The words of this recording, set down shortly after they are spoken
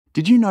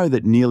Did you know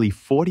that nearly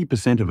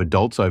 40% of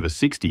adults over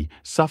 60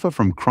 suffer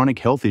from chronic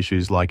health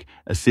issues like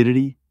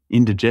acidity,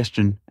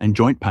 indigestion, and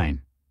joint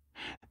pain?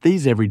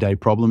 These everyday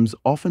problems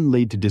often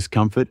lead to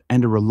discomfort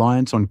and a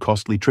reliance on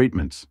costly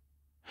treatments.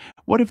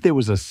 What if there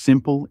was a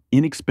simple,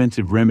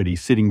 inexpensive remedy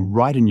sitting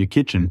right in your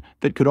kitchen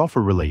that could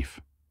offer relief?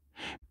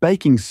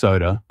 Baking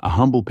soda, a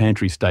humble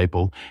pantry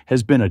staple,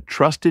 has been a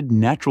trusted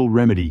natural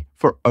remedy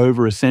for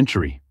over a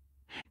century.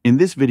 In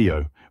this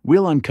video,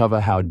 we'll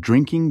uncover how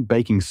drinking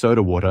baking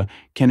soda water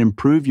can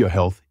improve your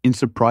health in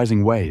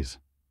surprising ways.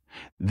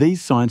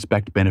 These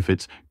science-backed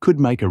benefits could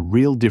make a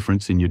real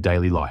difference in your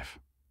daily life.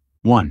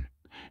 1.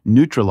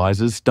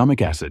 Neutralizes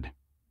stomach acid.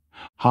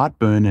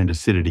 Heartburn and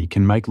acidity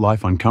can make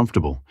life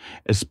uncomfortable,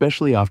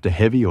 especially after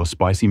heavy or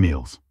spicy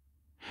meals.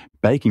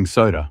 Baking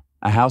soda,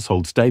 a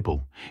household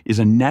staple, is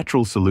a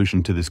natural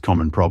solution to this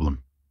common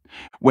problem.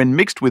 When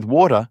mixed with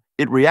water,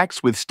 it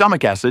reacts with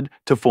stomach acid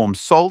to form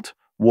salt,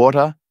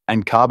 water,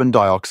 and carbon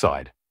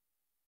dioxide.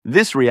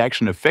 This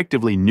reaction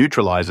effectively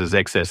neutralizes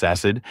excess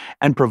acid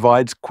and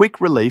provides quick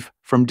relief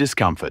from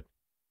discomfort.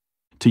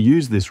 To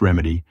use this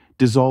remedy,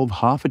 dissolve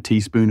half a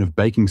teaspoon of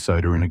baking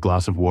soda in a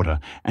glass of water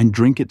and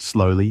drink it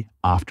slowly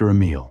after a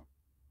meal.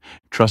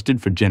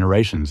 Trusted for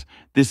generations,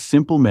 this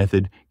simple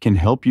method can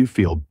help you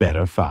feel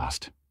better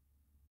fast.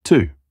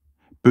 2.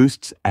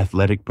 Boosts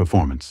athletic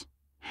performance.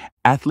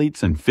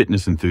 Athletes and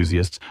fitness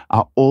enthusiasts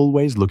are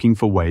always looking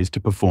for ways to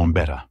perform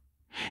better.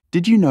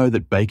 Did you know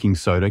that baking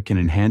soda can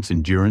enhance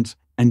endurance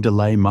and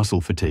delay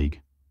muscle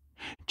fatigue?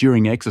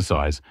 During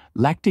exercise,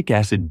 lactic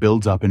acid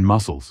builds up in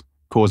muscles,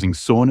 causing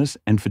soreness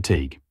and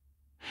fatigue.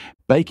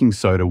 Baking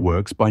soda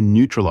works by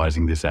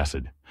neutralizing this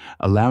acid,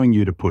 allowing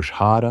you to push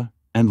harder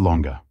and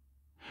longer.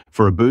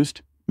 For a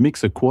boost,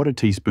 mix a quarter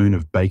teaspoon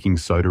of baking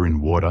soda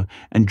in water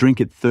and drink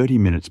it 30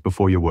 minutes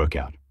before your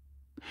workout.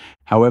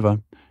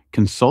 However,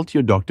 consult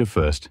your doctor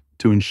first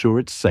to ensure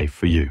it's safe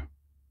for you.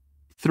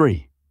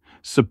 3.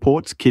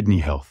 Supports kidney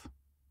health.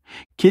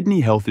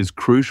 Kidney health is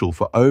crucial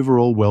for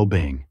overall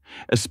well-being,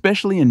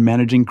 especially in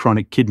managing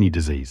chronic kidney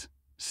disease,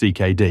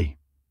 CKD.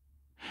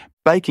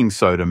 Baking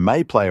soda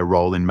may play a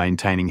role in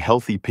maintaining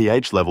healthy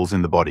pH levels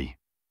in the body.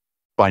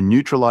 By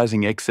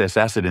neutralizing excess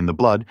acid in the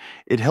blood,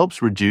 it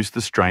helps reduce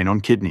the strain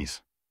on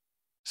kidneys.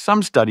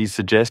 Some studies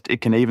suggest it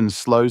can even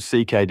slow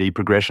CKD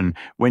progression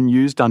when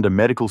used under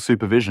medical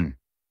supervision.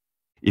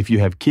 If you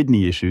have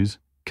kidney issues,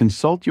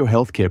 consult your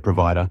healthcare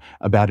provider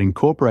about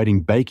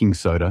incorporating baking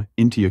soda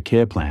into your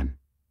care plan.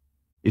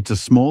 It's a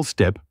small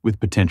step with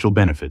potential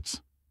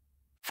benefits.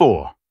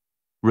 4.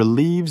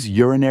 Relieves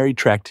urinary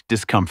tract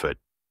discomfort.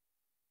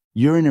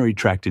 Urinary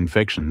tract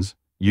infections,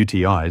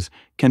 UTIs,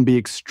 can be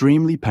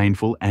extremely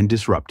painful and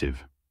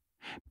disruptive.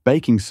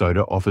 Baking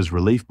soda offers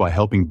relief by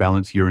helping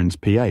balance urine's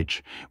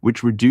pH,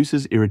 which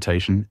reduces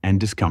irritation and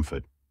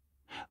discomfort.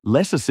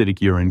 Less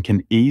acidic urine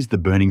can ease the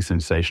burning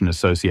sensation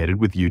associated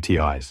with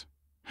UTIs.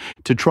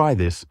 To try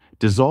this,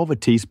 dissolve a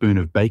teaspoon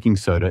of baking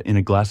soda in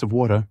a glass of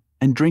water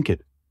and drink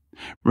it.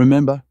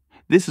 Remember,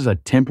 this is a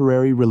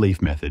temporary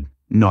relief method,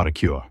 not a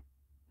cure.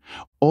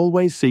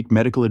 Always seek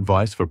medical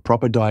advice for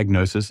proper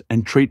diagnosis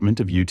and treatment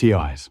of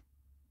UTIs.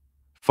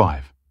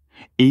 5.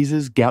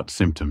 Eases gout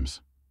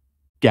symptoms.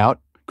 Gout,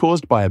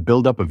 caused by a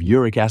buildup of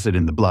uric acid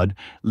in the blood,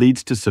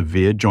 leads to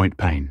severe joint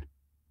pain.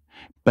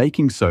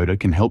 Baking soda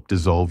can help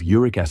dissolve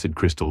uric acid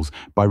crystals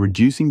by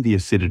reducing the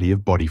acidity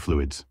of body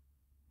fluids.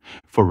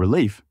 For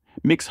relief,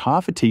 mix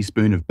half a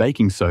teaspoon of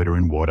baking soda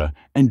in water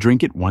and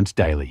drink it once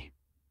daily.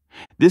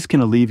 This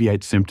can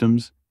alleviate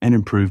symptoms and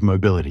improve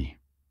mobility.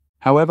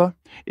 However,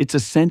 it's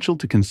essential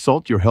to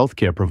consult your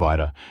healthcare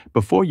provider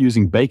before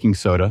using baking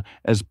soda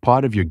as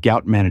part of your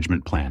gout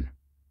management plan.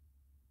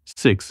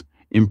 6.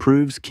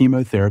 Improves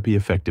chemotherapy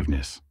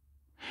effectiveness.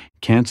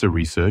 Cancer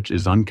research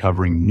is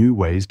uncovering new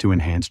ways to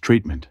enhance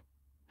treatment.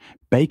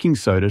 Baking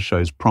soda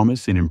shows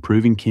promise in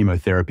improving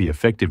chemotherapy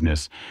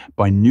effectiveness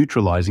by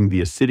neutralizing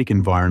the acidic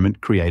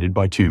environment created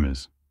by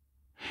tumors.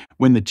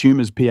 When the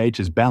tumor's pH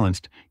is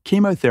balanced,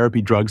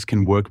 chemotherapy drugs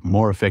can work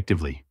more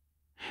effectively.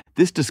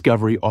 This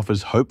discovery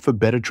offers hope for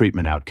better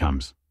treatment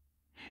outcomes.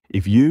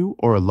 If you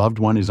or a loved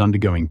one is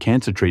undergoing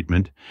cancer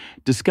treatment,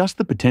 discuss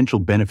the potential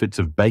benefits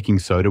of baking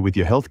soda with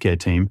your healthcare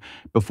team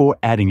before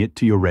adding it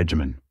to your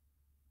regimen.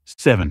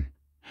 7.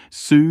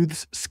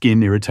 Soothes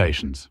skin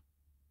irritations.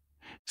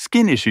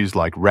 Skin issues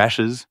like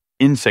rashes,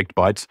 insect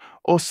bites,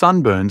 or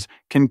sunburns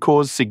can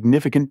cause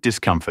significant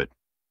discomfort.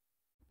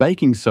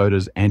 Baking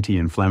soda's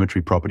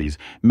anti-inflammatory properties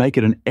make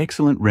it an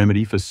excellent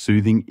remedy for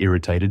soothing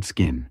irritated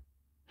skin.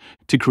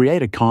 To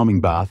create a calming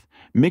bath,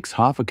 mix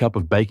half a cup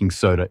of baking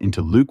soda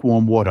into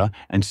lukewarm water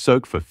and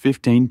soak for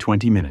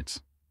 15-20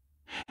 minutes.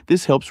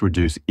 This helps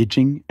reduce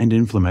itching and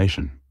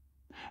inflammation.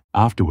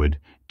 Afterward,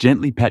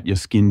 gently pat your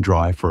skin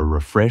dry for a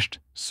refreshed,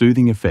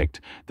 soothing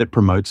effect that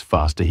promotes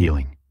faster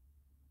healing.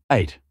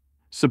 8.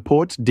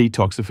 Supports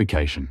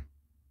detoxification.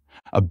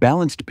 A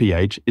balanced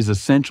pH is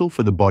essential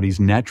for the body's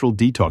natural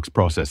detox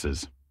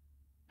processes.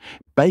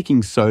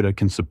 Baking soda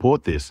can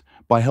support this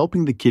by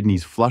helping the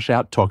kidneys flush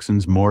out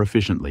toxins more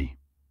efficiently.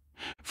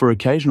 For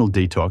occasional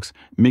detox,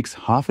 mix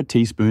half a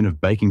teaspoon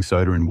of baking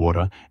soda in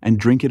water and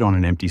drink it on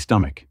an empty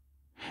stomach.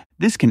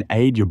 This can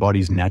aid your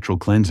body's natural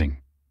cleansing.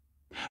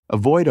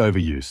 Avoid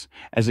overuse,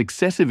 as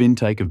excessive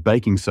intake of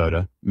baking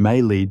soda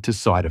may lead to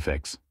side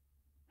effects.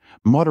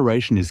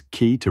 Moderation is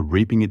key to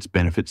reaping its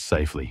benefits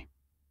safely.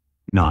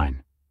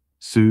 9.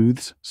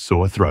 Soothes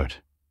sore throat.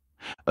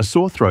 A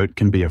sore throat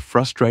can be a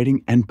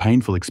frustrating and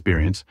painful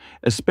experience,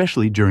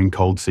 especially during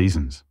cold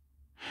seasons.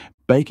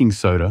 Baking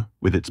soda,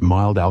 with its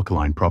mild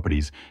alkaline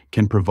properties,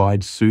 can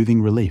provide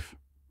soothing relief.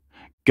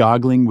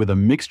 Gargling with a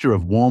mixture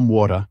of warm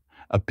water,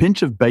 a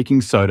pinch of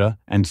baking soda,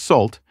 and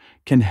salt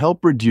can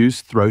help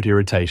reduce throat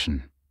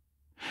irritation.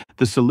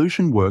 The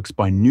solution works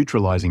by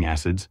neutralizing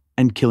acids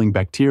and killing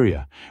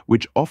bacteria,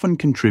 which often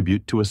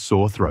contribute to a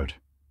sore throat.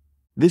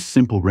 This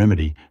simple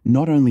remedy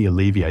not only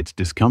alleviates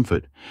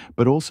discomfort,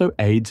 but also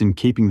aids in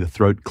keeping the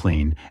throat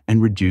clean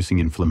and reducing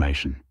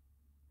inflammation.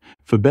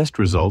 For best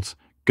results,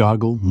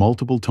 gargle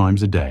multiple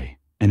times a day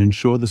and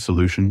ensure the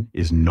solution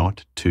is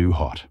not too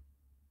hot.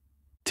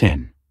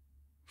 10.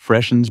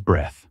 Freshens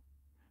breath.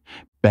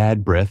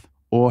 Bad breath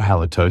or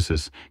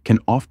halitosis can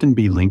often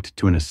be linked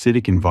to an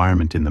acidic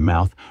environment in the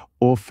mouth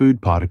or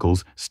food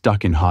particles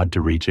stuck in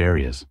hard-to-reach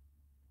areas.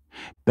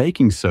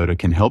 Baking soda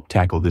can help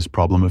tackle this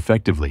problem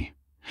effectively.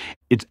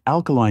 Its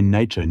alkaline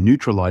nature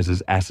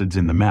neutralizes acids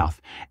in the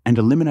mouth and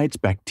eliminates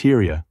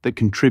bacteria that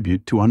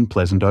contribute to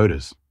unpleasant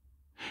odors.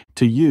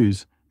 To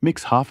use,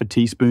 mix half a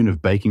teaspoon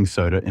of baking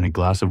soda in a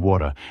glass of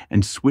water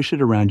and swish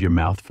it around your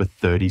mouth for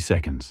 30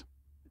 seconds.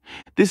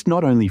 This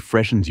not only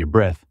freshens your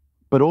breath,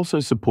 but also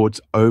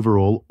supports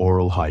overall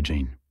oral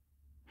hygiene.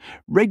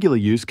 Regular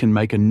use can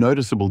make a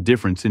noticeable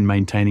difference in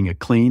maintaining a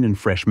clean and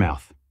fresh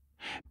mouth.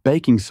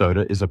 Baking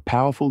soda is a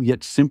powerful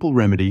yet simple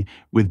remedy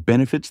with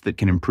benefits that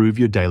can improve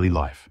your daily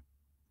life.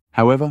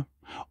 However,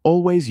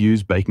 always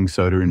use baking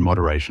soda in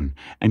moderation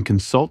and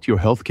consult your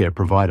healthcare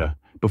provider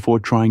before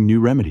trying new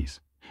remedies,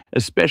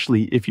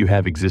 especially if you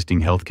have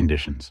existing health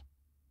conditions.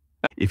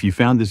 If you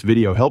found this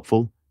video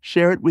helpful,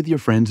 share it with your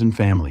friends and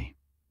family.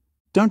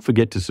 Don't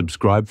forget to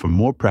subscribe for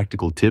more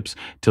practical tips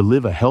to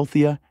live a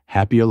healthier,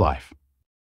 happier life.